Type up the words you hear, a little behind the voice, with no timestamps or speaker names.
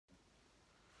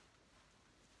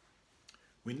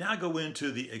We now go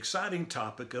into the exciting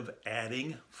topic of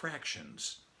adding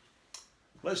fractions.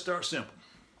 Let's start simple.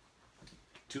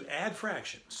 To add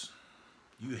fractions,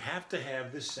 you have to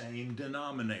have the same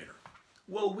denominator.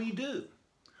 Well, we do.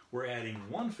 We're adding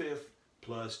 1/5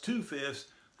 plus 2/5.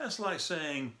 That's like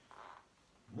saying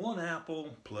 1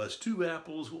 apple plus 2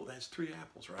 apples. Well, that's 3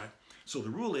 apples, right? So the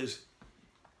rule is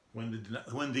when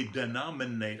the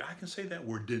denominator, I can say that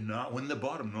word, when the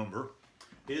bottom number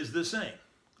is the same.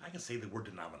 I can say the word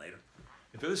denominator.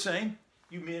 If they're the same,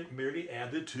 you merely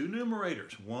add the two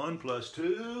numerators. 1 plus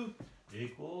 2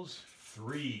 equals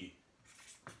 3.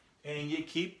 And you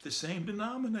keep the same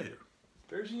denominator.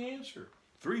 There's the answer.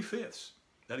 3/5.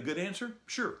 That a good answer?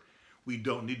 Sure. We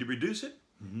don't need to reduce it?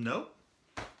 Nope.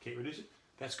 Can't reduce it?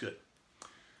 That's good.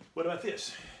 What about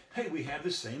this? Hey, we have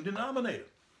the same denominator.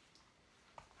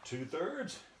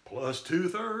 2/3 plus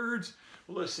 2/3.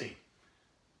 Well, let's see.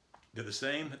 They're the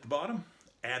same at the bottom.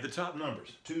 Add the top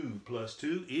numbers. 2 plus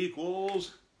 2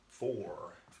 equals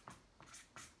 4.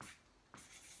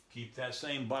 Keep that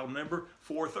same bottom number.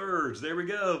 4/3. There we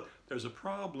go. There's a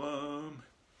problem.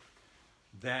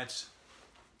 That's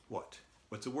what?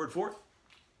 What's the word for it?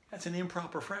 That's an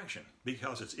improper fraction.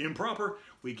 Because it's improper,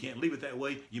 we can't leave it that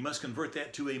way. You must convert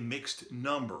that to a mixed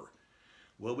number.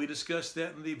 Well, we discussed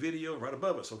that in the video right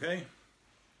above us, okay?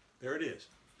 There it is.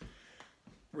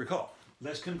 Recall,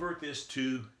 let's convert this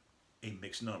to a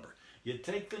mixed number. You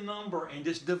take the number and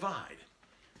just divide.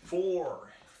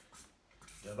 4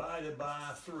 divided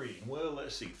by 3. Well,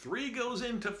 let's see. 3 goes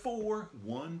into 4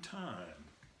 one time.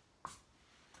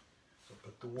 So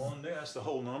put the 1 there. That's the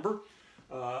whole number.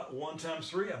 1 times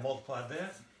 3, I multiplied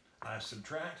that. I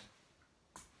subtract.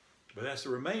 But that's the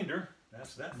remainder.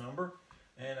 That's that number.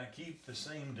 And I keep the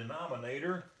same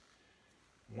denominator.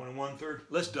 1 1/3.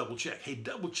 Let's double check. Hey,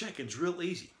 double checking is real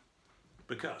easy.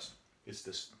 Because it's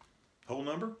this whole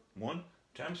number. 1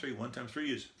 times 3. 1 times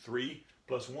 3 is 3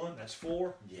 plus 1. That's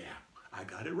 4. Yeah, I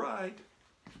got it right.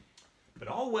 But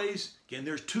always, again,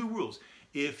 there's two rules.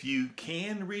 If you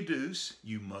can reduce,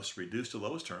 you must reduce to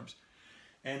lowest terms.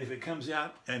 And if it comes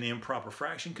out an improper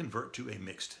fraction, convert to a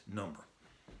mixed number.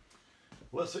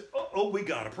 Let's say, oh, we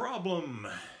got a problem.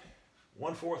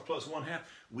 1/4 plus 1/2.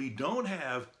 We don't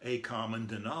have a common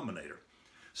denominator.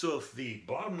 So if the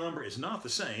bottom number is not the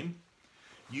same,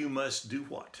 you must do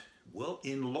what? Well,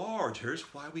 enlarge.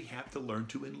 Here's why we have to learn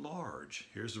to enlarge.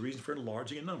 Here's the reason for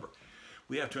enlarging a number.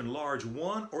 We have to enlarge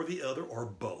one or the other or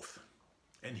both.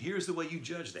 And here's the way you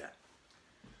judge that.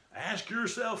 Ask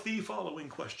yourself the following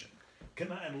question.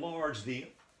 Can I enlarge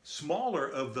the smaller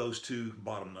of those two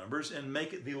bottom numbers and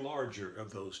make it the larger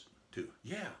of those two?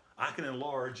 Yeah, I can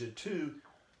enlarge a 2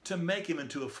 to make him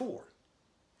into a 4.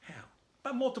 How?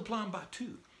 By multiplying by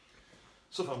 2.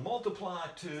 So if I multiply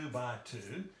 2 by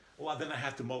 2, well, then I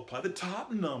have to multiply the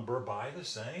top number by the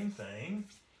same thing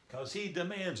because he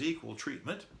demands equal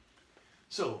treatment.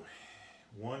 So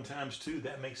 1 times 2,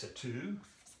 that makes a 2.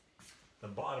 The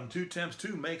bottom 2 times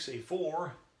 2 makes a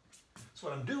 4. So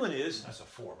what I'm doing is, that's a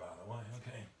 4 by the way,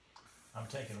 okay. I'm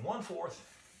taking 1/4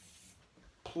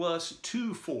 plus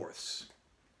 2/4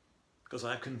 because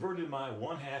I've converted my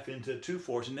 1/2 into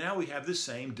 2/4. Now we have the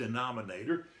same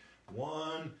denominator.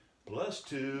 1 plus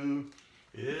 2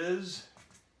 is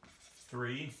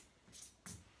 3.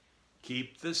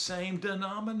 Keep the same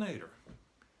denominator.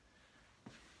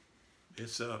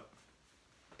 It's a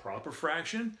proper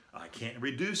fraction. I can't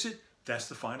reduce it. That's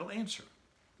the final answer.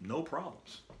 No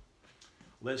problems.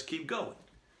 Let's keep going.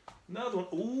 Another one.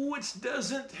 Oh, it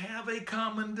doesn't have a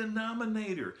common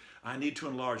denominator. I need to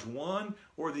enlarge one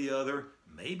or the other,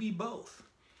 maybe both.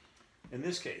 In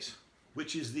this case,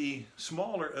 which is the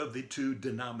smaller of the two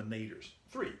denominators?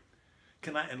 3.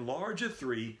 Can I enlarge a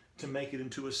 3 to make it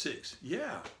into a 6?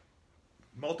 Yeah.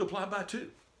 Multiply by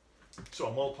 2. So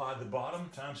I'll multiply the bottom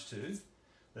times 2,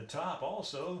 the top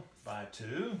also by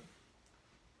 2.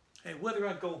 Hey, whether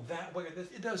I go that way or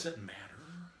this, it doesn't matter.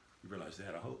 You realize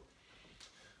that, I hope.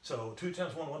 So 2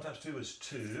 times 1, 1 times 2 is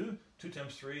 2. 2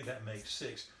 times 3, that makes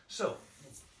 6. So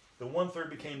the 1/3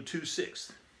 became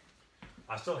 2/6.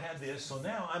 I still have this, so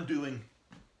now I'm doing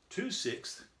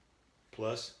 2/6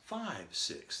 plus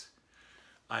 5/6.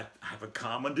 I have a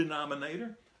common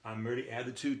denominator. I merely add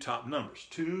the two top numbers.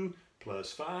 2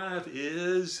 plus 5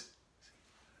 is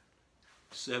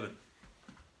 7.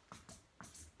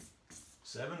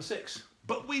 7/6.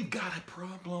 But we've got a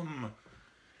problem.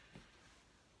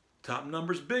 Top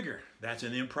number's bigger. That's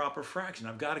an improper fraction.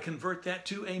 I've got to convert that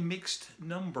to a mixed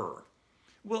number.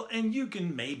 Well, and you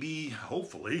can maybe,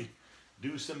 hopefully,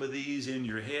 do some of these in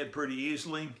your head pretty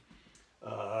easily.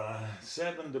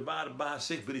 7 divided by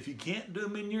 6. But if you can't do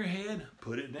them in your head,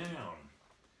 put it down.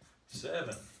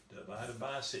 7 divided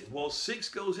by 6. Well, 6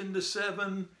 goes into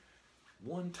 7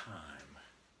 one time.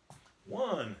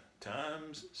 1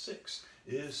 times 6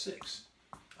 is 6.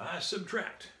 I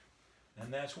subtract,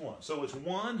 and that's 1. So it's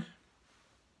 1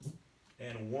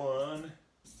 and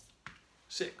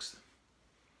 1/6.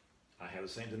 I have the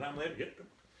same denominator. Yep.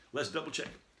 Let's double check.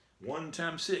 1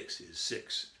 times 6 is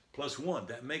 6. Plus 1,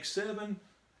 that makes 7.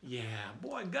 Yeah,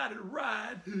 boy, I got it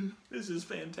right. This is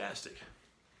fantastic.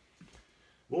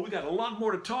 Well, we got a lot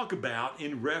more to talk about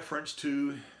in reference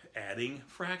to adding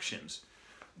fractions.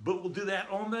 But we'll do that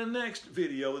on the next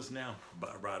video. It's now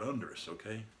right under us,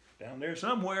 okay? Down there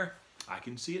somewhere. I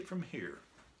can see it from here.